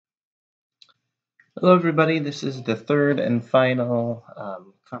Hello, everybody. This is the third and final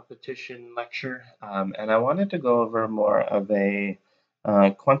competition lecture, and I wanted to go over more of a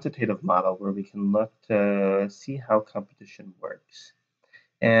quantitative model where we can look to see how competition works.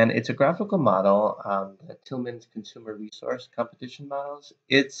 And it's a graphical model, the Tilman's consumer resource competition models.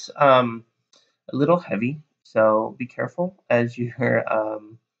 It's a little heavy, so be careful as you're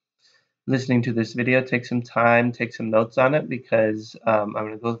listening to this video. Take some time, take some notes on it because I'm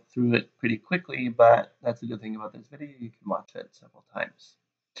going to go through it pretty quickly, but that's the good thing about this video. You can watch it several times.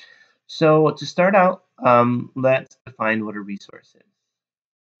 So to start out, let's define what a resource is.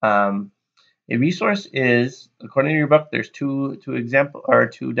 Um, a resource is, according to your book, there's two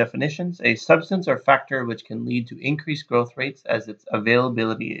definitions: a substance or factor which can lead to increased growth rates as its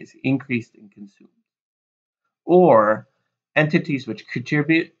availability is increased and consumed, or entities which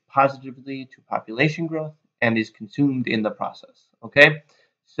contribute positively to population growth and is consumed in the process. Okay,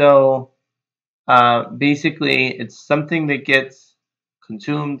 so basically, it's something that gets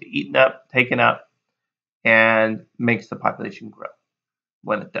consumed, eaten up, taken up, and makes the population grow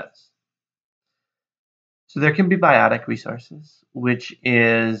when it does. So there can be biotic resources, which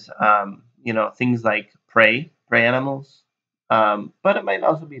is things like prey animals, but it might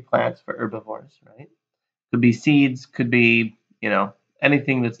also be plants for herbivores, right? Could be seeds, could be,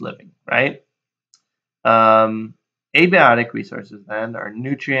 anything that's living, right? Um, Abiotic resources then are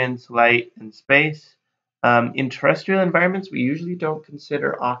nutrients, light, and space. In terrestrial environments, we usually don't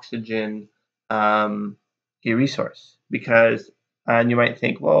consider oxygen a resource because, and you might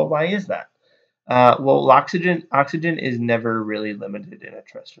think, well, why is that? Well, oxygen is never really limited in a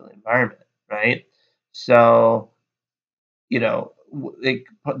terrestrial environment, right? So,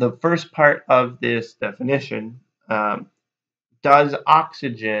 the first part of this definition, does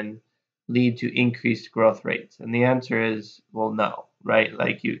oxygen lead to increased growth rates? And the answer is, well, no, right?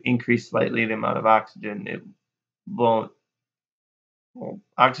 Like you increase slightly the amount of oxygen, it won't. Well,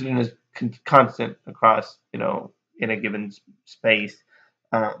 oxygen is constant across, in a given space,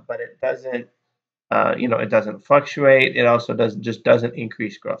 but it doesn't, it doesn't fluctuate. It also doesn't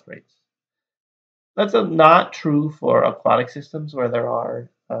increase growth rates. That's not true for aquatic systems where there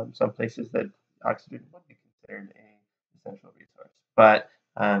are some places that oxygen would be considered a essential resource, but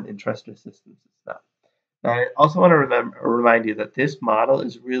in terrestrial systems, it's not. Now, I also want to remind you that this model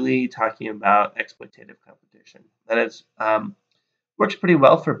is really talking about exploitative competition. That is, works pretty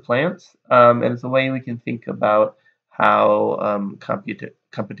well for plants, and it's a way we can think about how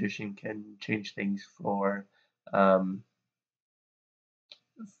competition can change things um,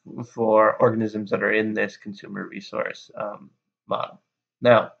 for organisms that are in this consumer resource model.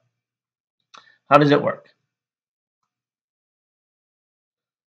 Now, how does it work?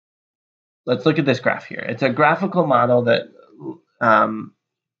 Let's look at this graph here. It's a graphical model that um,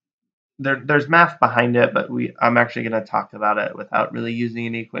 there's math behind it, but I'm actually going to talk about it without really using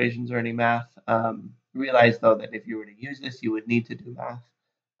any equations or any math. Realize though that if you were to use this, you would need to do math.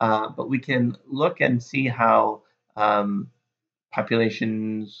 But we can look and see how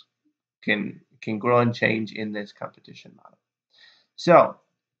populations can grow and change in this competition model. So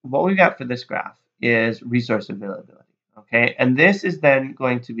what we got for this graph is resource availability. Okay, and this is then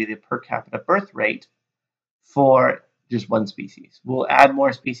going to be the per capita birth rate for just one species. We'll add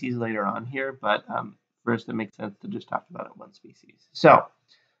more species later on here, but first it makes sense to just talk about it one species. So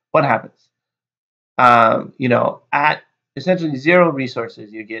what happens? At essentially zero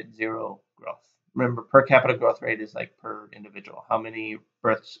resources, you get zero growth. Remember, per capita growth rate is like per individual. How many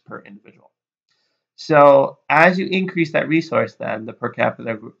births per individual? So as you increase that resource, then the per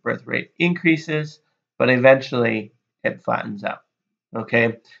capita birth rate increases, but eventually it flattens out.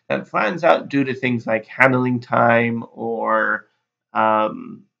 Okay, that flattens out due to things like handling time or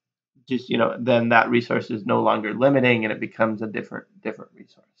just then that resource is no longer limiting and it becomes a different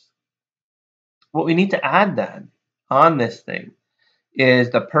resource. What we need to add then on this thing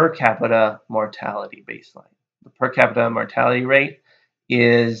is the per capita mortality baseline. The per capita mortality rate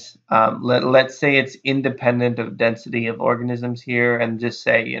is, let's say it's independent of density of organisms here, and just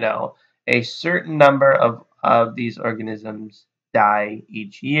say, a certain number of these organisms die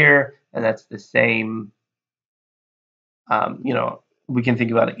each year, and that's the same, we can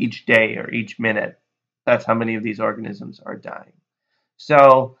think about it each day or each minute. That's how many of these organisms are dying.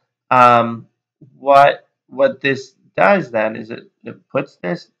 So what this does then is it puts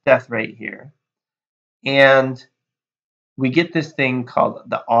this death rate here, and we get this thing called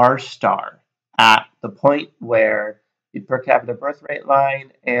the R star at the point where the per capita birth rate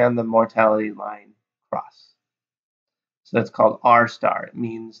line and the mortality line cross. So that's called R star. It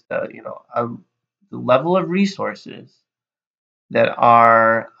means the level of resources that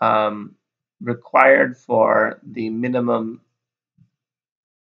are required for the minimum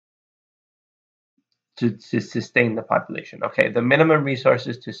to sustain the population. Okay, the minimum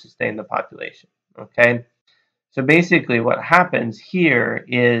resources to sustain the population. Okay, so basically what happens here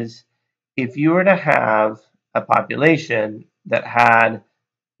is if you were to have a population that had,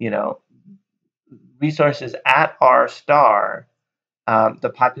 you know, resources at R star,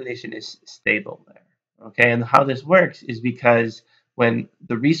 the population is stable there. Okay, and how this works is because when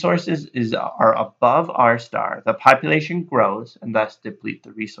the resources are above R star, the population grows and thus deplete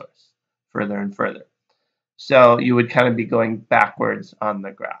the resource further and further. So you would kind of be going backwards on the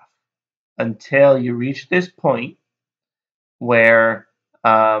graph until you reach this point where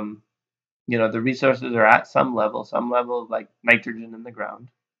um, the resources are at some level of like nitrogen in the ground,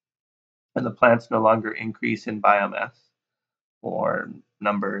 and the plants no longer increase in biomass or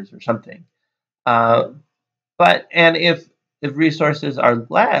numbers or something. Uh, and if resources are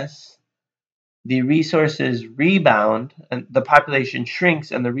less, the resources rebound and the population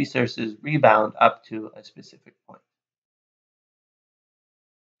shrinks and the resources rebound up to a specific point.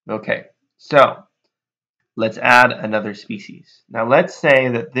 Okay, so let's add another species. Now let's say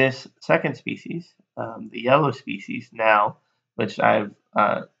that this second species, the yellow species now, which I've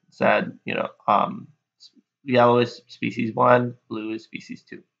said, yellow is species one, blue is species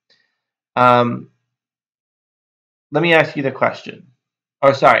two. Um, Let me ask you the question.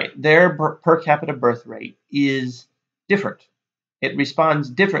 Oh, sorry, their per capita birth rate is different. It responds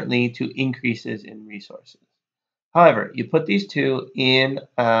differently to increases in resources. However, you put these two in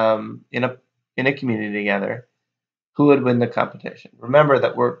a community together, who would win the competition? Remember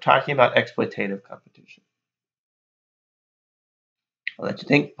that we're talking about exploitative competition. I'll let you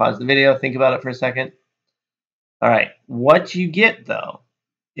think. Pause the video. Think about it for a second. All right. What you get though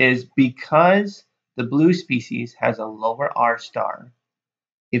is because the blue species has a lower R star,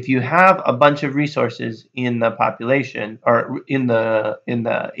 if you have a bunch of resources in the population or in the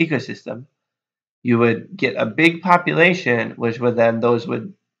ecosystem, you would get a big population, which would then those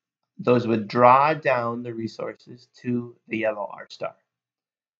would draw down the resources to the yellow R star.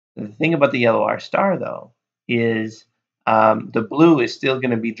 The thing about the yellow R star though is the blue is still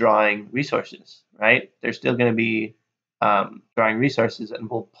going to be drawing resources, right? They're still going to be drawing resources and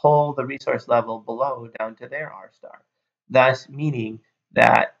will pull the resource level below down to their R star, thus meaning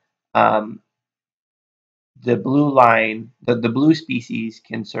that um, the blue line, the blue species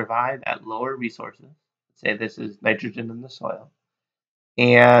can survive at lower resources. Say this is nitrogen in the soil,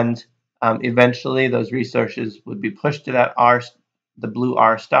 and eventually those resources would be pushed to that R, the blue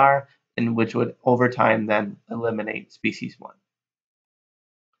R star, and which would over time then eliminate species one.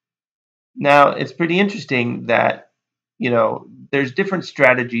 Now it's pretty interesting that there's different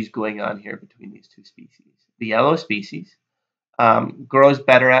strategies going on here between these two species. The yellow species grows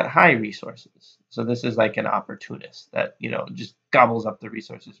better at high resources. So this is like an opportunist that just gobbles up the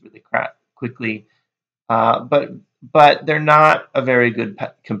resources really quickly. But they're not a very good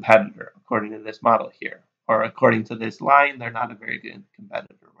competitor according to this model here, or according to this line, they're not a very good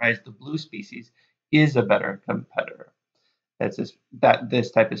competitor. Right? The blue species is a better competitor. This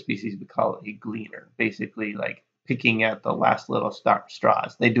type of species we call a gleaner, basically like picking at the last little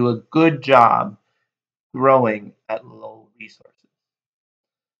straws. They do a good job growing at low resources.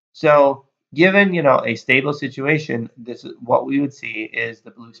 So given, a stable situation, this is what we would see is the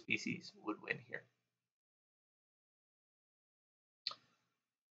blue species would win here.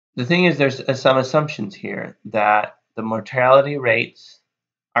 The thing is, there's some assumptions here that the mortality rates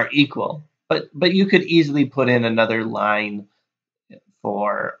are equal, but you could easily put in another line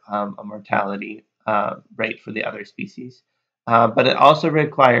for a mortality rate for the other species. But it also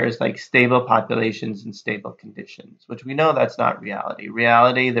requires like stable populations and stable conditions, which we know that's not reality.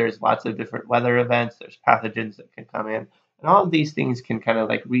 Reality, there's lots of different weather events, there's pathogens that can come in, and all of these things can kind of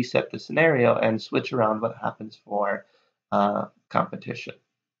like reset the scenario and switch around what happens for competition.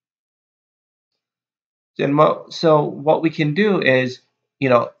 So what we can do is,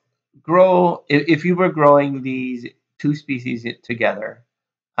 grow. If you were growing these two species together,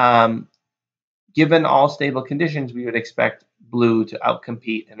 um, given all stable conditions, we would expect blue to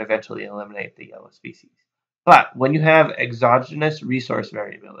outcompete and eventually eliminate the yellow species. But when you have exogenous resource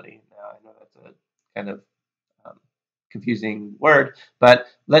variability, now I know that's a kind of um, confusing word, but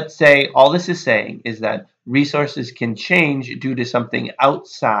let's say all this is saying is that resources can change due to something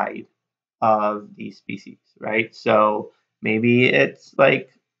outside of these species, right? So maybe it's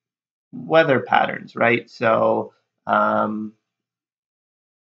like weather patterns, right? So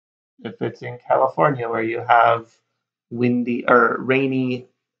if it's in California where you have windy or rainy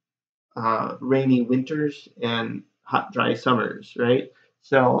winters and hot, dry summers, right?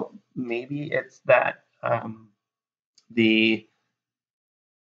 So maybe it's that the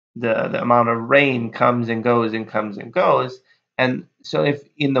the amount of rain comes and goes and comes and goes. And so if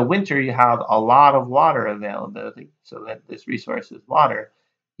in the winter you have a lot of water availability, so that this resource is water,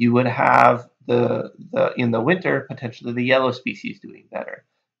 you would have the in the winter potentially the yellow species doing better.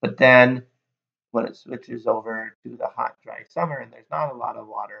 But then when it switches over to the hot, dry summer and there's not a lot of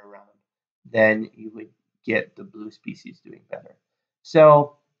water around, then you would get the blue species doing better.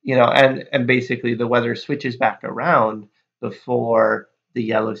 So, and basically the weather switches back around before the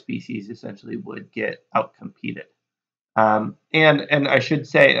yellow species essentially would get outcompeted. And I should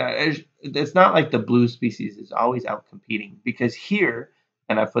say, it's not like the blue species is always outcompeting because here,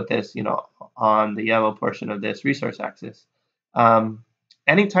 and I put this, on the yellow portion of this resource axis. Um,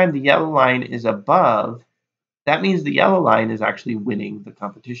 Anytime the yellow line is above, that means the yellow line is actually winning the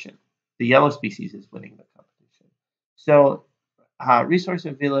competition. The yellow species is winning the competition. So resource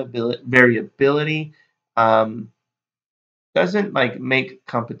availability variability um, doesn't like make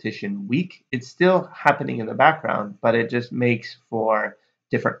competition weak. It's still happening in the background, but it just makes for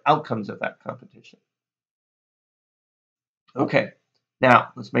different outcomes of that competition. Okay,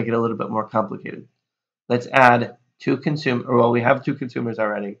 now let's make it a little bit more complicated. Let's add two consumer. Well, we have two consumers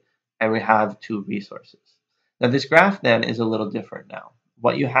already, and we have two resources. Now this graph then is a little different now.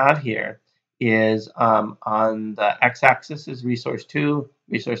 What you have here is on the x-axis is resource two,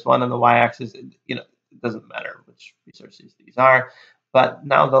 resource one on the y-axis. It doesn't matter which resources these are, but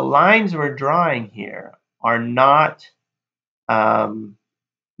now the lines we're drawing here are not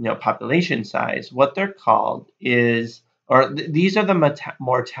population size. What they're called is, or these are the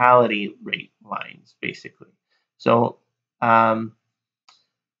mortality rate lines, basically. So, well,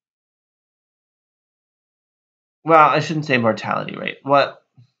 I shouldn't say mortality rate. What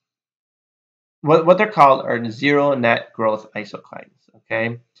they're called are zero net growth isoclines.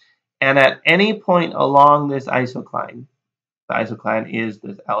 Okay, and at any point along this isocline, the isocline is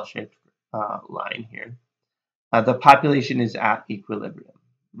this L-shaped line here. The population is at equilibrium,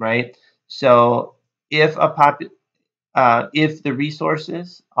 right? So if if the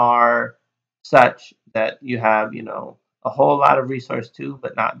resources are such that you have, a whole lot of resource two,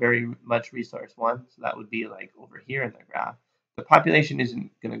 but not very much resource one, so that would be like over here in the graph, the population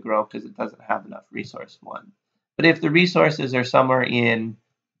isn't going to grow because it doesn't have enough resource one. But if the resources are somewhere in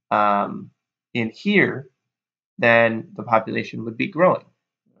here, then the population would be growing.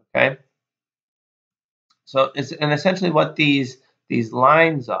 Okay. So and essentially what these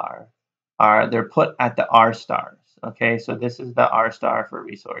lines are they're put at the R stars. Okay, so this is the R star for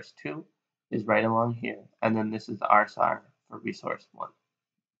resource two is right along here, and then this is the R star for resource one.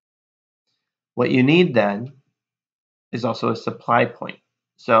 What you need then is also a supply point.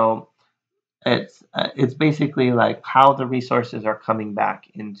 So it's basically like how the resources are coming back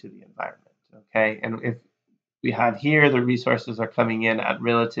into the environment. Okay, and if we have here the resources are coming in at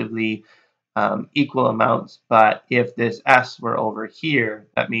relatively equal amounts, but if this S were over here,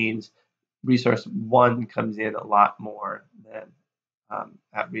 that means resource one comes in a lot more than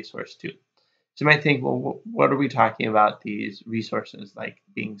at resource two. So you might think, well, what are we talking about these resources like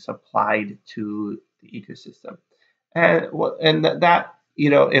being supplied to the ecosystem? And that,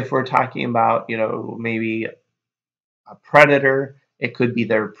 if we're talking about, maybe a predator, it could be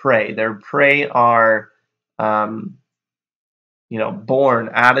their prey. Their prey are um, born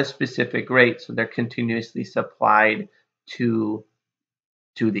at a specific rate, so they're continuously supplied to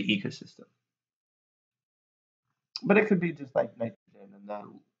the ecosystem. But it could be just like nitrogen and the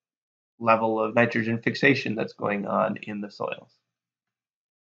level of nitrogen fixation that's going on in the soils.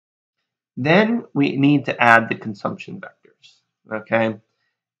 Then we need to add the consumption vectors, okay?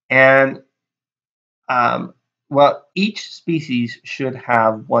 And well, each species should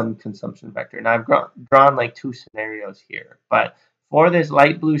have one consumption vector. And I've drawn like two scenarios here, but for this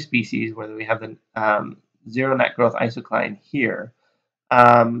light blue species where we have the zero net growth isocline here,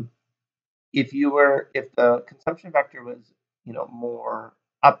 um, if the consumption vector was more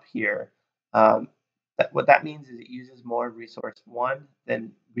up here, what that means is it uses more resource one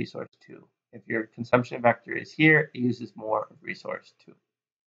than resource two. If your consumption vector is here, it uses more of resource two.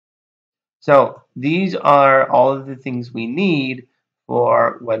 So these are all of the things we need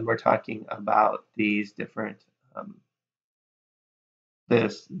for when we're talking about these different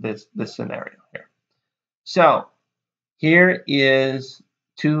this scenario here. So here is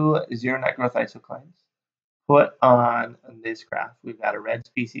two zero net growth isoclines put on this graph. We've got a red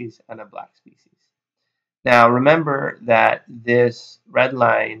species and a black species. Now remember that this red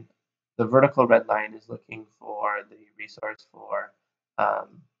line, the vertical red line, is looking for the resource for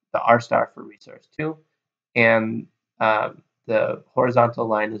the R star for resource two, and the horizontal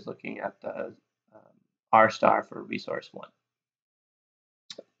line is looking at the R star for resource 1.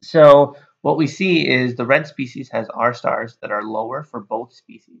 So what we see is the red species has R stars that are lower for both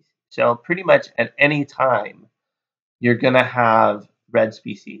species. So pretty much at any time, you're going to have red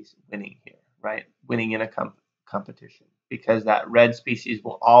species winning here, right? Winning in a competition, because that red species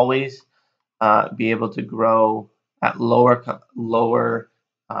will always be able to grow at um,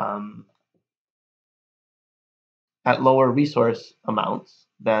 lower resource amounts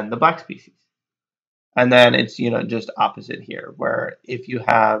than the black species. And then it's just opposite here, where if you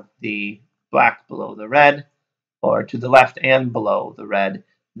have the black below the red, or to the left and below the red,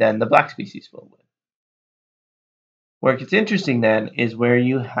 then the black species will win. Where it gets interesting then is where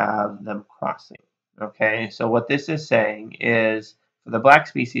you have them crossing. Okay, so what this is saying is for the black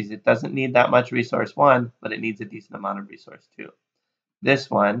species, it doesn't need that much resource 1, but it needs a decent amount of resource 2. This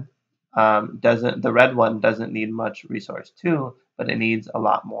one the red one doesn't need much resource 2, but it needs a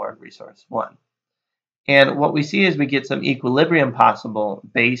lot more resource 1. And what we see is we get some equilibrium possible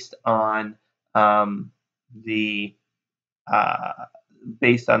based on the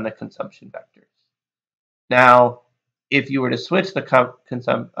consumption vectors. Now, if you were to switch the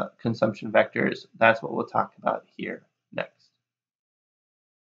consumption vectors, that's what we'll talk about here next.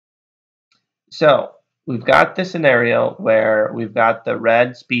 So we've got the scenario where we've got the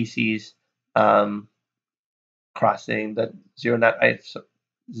red species crossing the zero net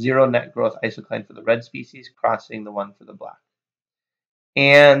growth isocline for the red species, crossing the one for the black.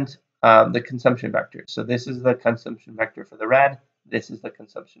 And the consumption vector. So this is the consumption vector for the red. This is the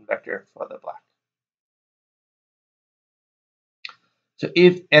consumption vector for the black. So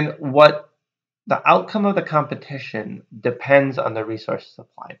what the outcome of the competition depends on the resource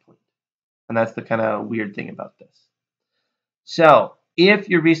supply point. And that's the kind of weird thing about this. So if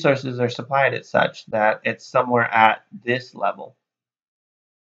your resources are supplied at such that it's somewhere at this level,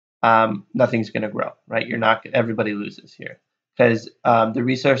 nothing's going to grow, right? Everybody loses here, because the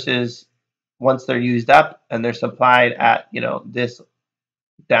resources, once they're used up and they're supplied at this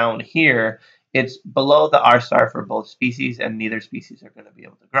down here, it's below the R star for both species, and neither species are going to be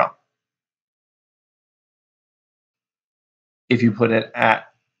able to grow. If you put it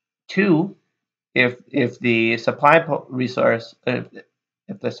at 2, if the supply resource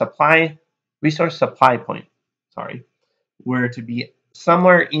supply point, were to be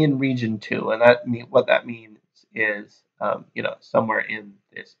somewhere in region 2, and what that means is somewhere in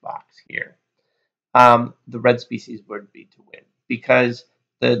this box here, the red species would be to win, because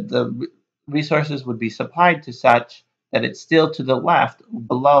the resources would be supplied to such that it's still to the left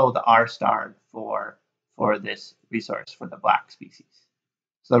below the R star for this resource for the black species.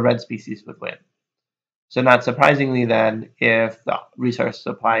 So the red species would win. So not surprisingly then, if the resource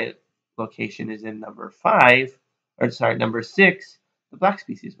supply location is in number 6, the black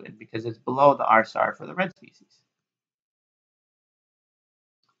species win, because it's below the R star for the red species.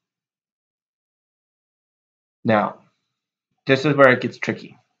 Now, this is where it gets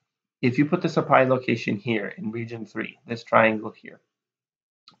tricky. If you put the supply location here in region 3, this triangle here,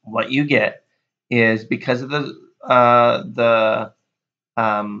 what you get is, because of the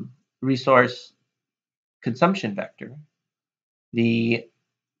resource consumption vector, the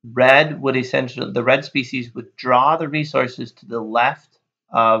red species would draw the resources to the left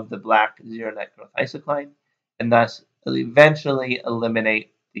of the black zero net growth isocline, and thus eventually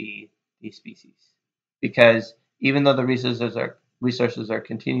eliminate the species. Because even though the resources are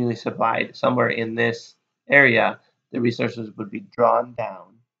continually supplied somewhere in this area, the resources would be drawn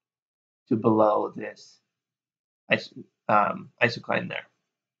down to below this isocline there.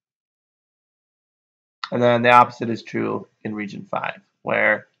 And then the opposite is true in region 5,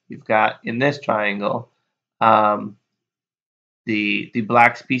 where you've got, in this triangle, the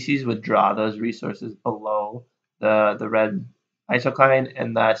black species would draw those resources below the red isocline,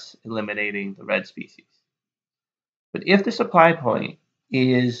 and thus eliminating the red species. But if the supply point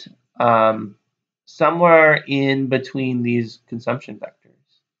is somewhere in between these consumption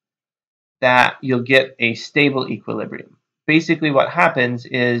vectors, that you'll get a stable equilibrium. Basically, what happens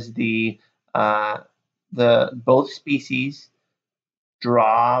is both species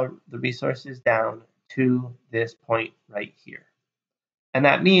draw the resources down to this point right here. And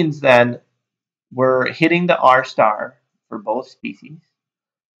that means then we're hitting the R star for both species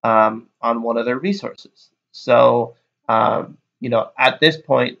on one of their resources. So, at this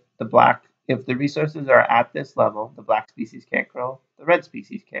point, if the resources are at this level, the black species can't grow, the red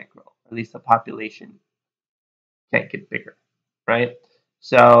species can't grow, or at least the population can't get bigger, right?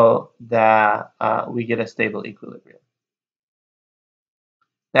 So we get a stable equilibrium.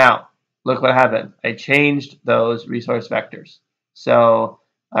 Now, look what happened. I changed those resource vectors. So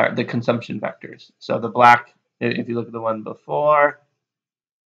the consumption vectors. So the black, if you look at the one before,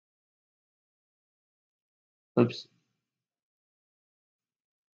 oops,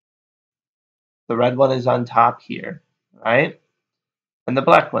 the red one is on top here, right? And the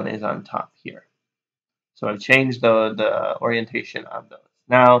black one is on top here. So I've changed the orientation of those.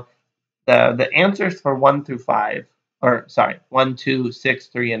 Now, the answers for 1 through 5, or sorry, 1, 2, 6,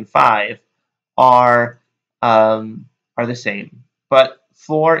 3, and 5 are are the same, but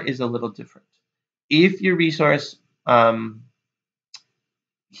 4 is a little different. If your resource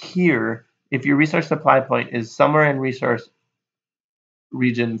here, if your resource supply point is somewhere in resource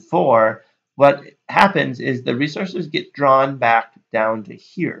region 4, what happens is the resources get drawn back down to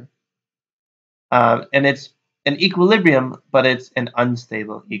here. And it's an equilibrium, but it's an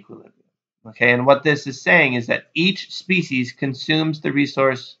unstable equilibrium. Okay, and what this is saying is that each species consumes the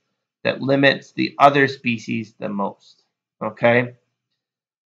resource that limits the other species the most. Okay,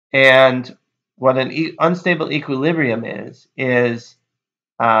 and what an unstable equilibrium is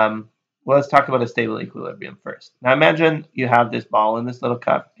well, let's talk about a stable equilibrium first. Now imagine you have this ball in this little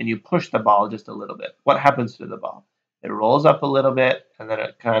cup and you push the ball just a little bit. What happens to the ball? It rolls up a little bit and then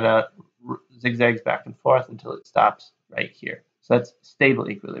it kind of zigzags back and forth until it stops right here. So that's stable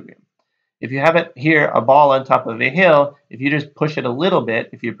equilibrium. If you have it here, a ball on top of a hill, if you just push it a little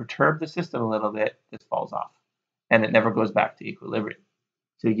bit, if you perturb the system a little bit, this falls off and it never goes back to equilibrium.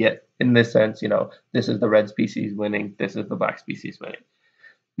 So you get, in this sense, this is the red species winning, this is the black species winning.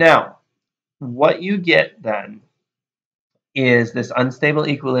 Now, what you get then is this unstable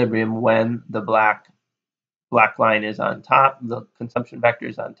equilibrium when the black line is on top, the consumption vector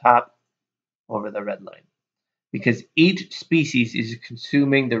is on top over the red line. Because each species is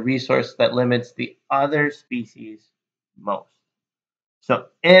consuming the resource that limits the other species most. So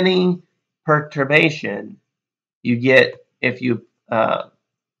any perturbation you get if you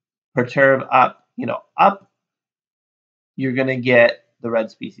perturb up, up, you're going to get the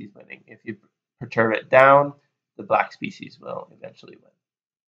red species winning. If you perturb it down, the black species will eventually win.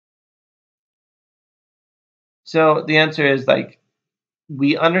 So the answer is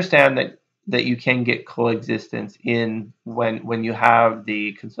we understand that you can get coexistence in when you have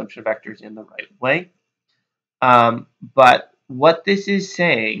the consumption vectors in the right way. But what this is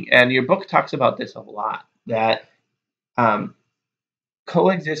saying, and your book talks about this a lot, that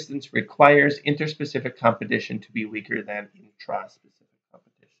coexistence requires interspecific competition to be weaker than intraspecific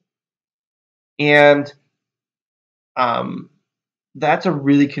competition. And that's a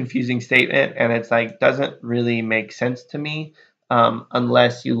really confusing statement, and it's doesn't really make sense to me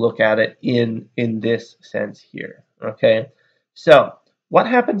unless you look at it in this sense here. Okay, so what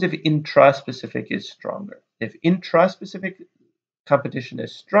happens if intraspecific is stronger? If intraspecific competition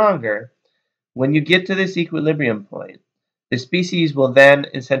is stronger, when you get to this equilibrium point, the species will then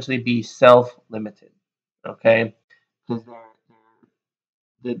essentially be self-limited. Okay, because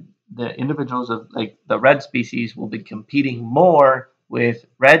the individuals of the red species will be competing more with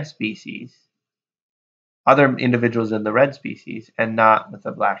red species, other individuals in the red species, and not with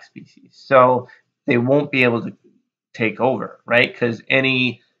the black species. So they won't be able to take over, right? Because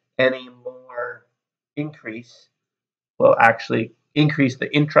any more increase will actually increase the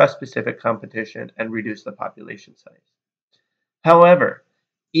intraspecific competition and reduce the population size. However,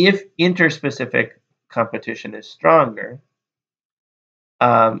 if interspecific competition is stronger,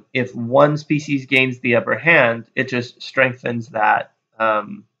 if one species gains the upper hand, it just strengthens that,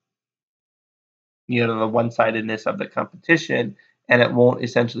 the one-sidedness of the competition, and it won't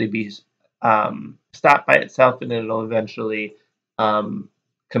essentially be stopped by itself, and it'll eventually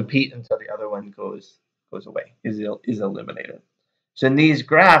compete until the other one goes away, is eliminated. So in these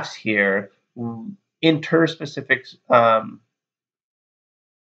graphs here, interspecific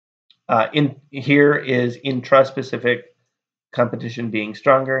here is intraspecific competition being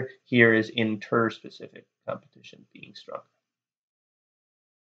stronger. Here is interspecific competition being stronger.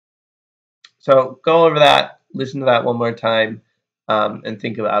 So go over that, listen to that one more time, and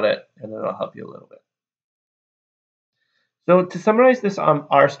think about it, and it'll help you a little bit. So to summarize this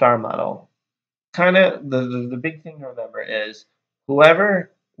R star model, kind of the big thing to remember is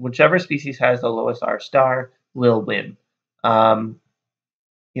whichever species has the lowest R star will win.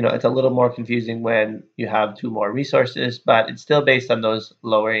 It's a little more confusing when you have two more resources, but it's still based on those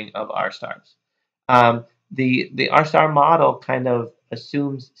lowering of R stars. The R star model kind of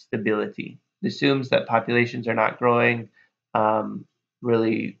assumes stability. It assumes that populations are not growing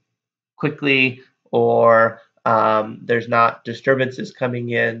really quickly, or there's not disturbances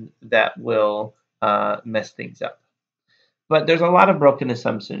coming in that will mess things up. but there's a lot of broken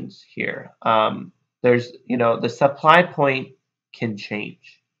assumptions here. There's, the supply point can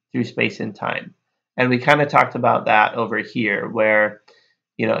change through space and time. And we kind of talked about that over here, where,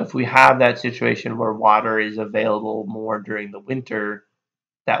 if we have that situation where water is available more during the winter,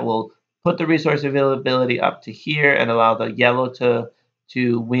 that will put the resource availability up to here and allow the yellow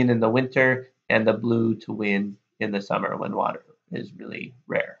to win in the winter and the blue to win in the summer when water is really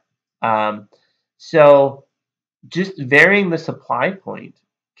rare. Um, so just varying the supply point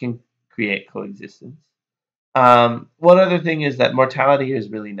can create coexistence. One other thing is that mortality is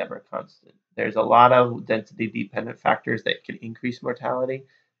really never constant. There's a lot of density dependent factors that can increase mortality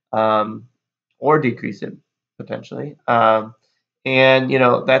um, or decrease it potentially. And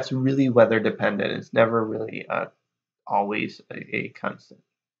that's really weather dependent. It's never really always a constant.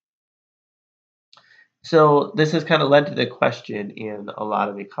 So this has kind of led to the question in a lot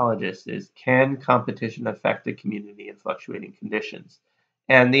of ecologists is, can competition affect the community in fluctuating conditions?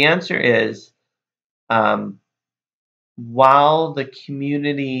 And the answer is, um, while the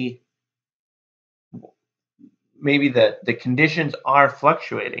community, maybe the conditions are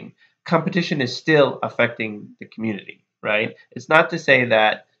fluctuating, competition is still affecting the community, right? It's not to say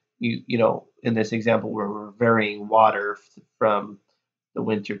that in this example where we're varying water from the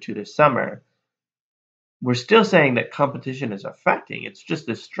winter to the summer, we're still saying that competition is affecting. It's just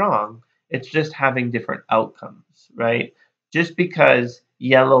as strong. It's just having different outcomes, right? Just because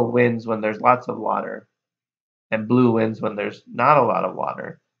yellow wins when there's lots of water and blue wins when there's not a lot of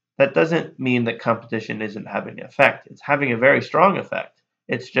water, that doesn't mean that competition isn't having an effect. It's having a very strong effect.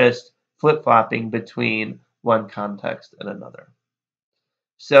 It's just flip-flopping between one context and another.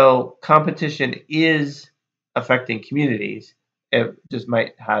 So competition is affecting communities. It just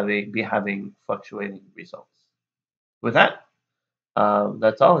might be having fluctuating results. With that,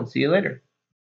 that's all, and see you later.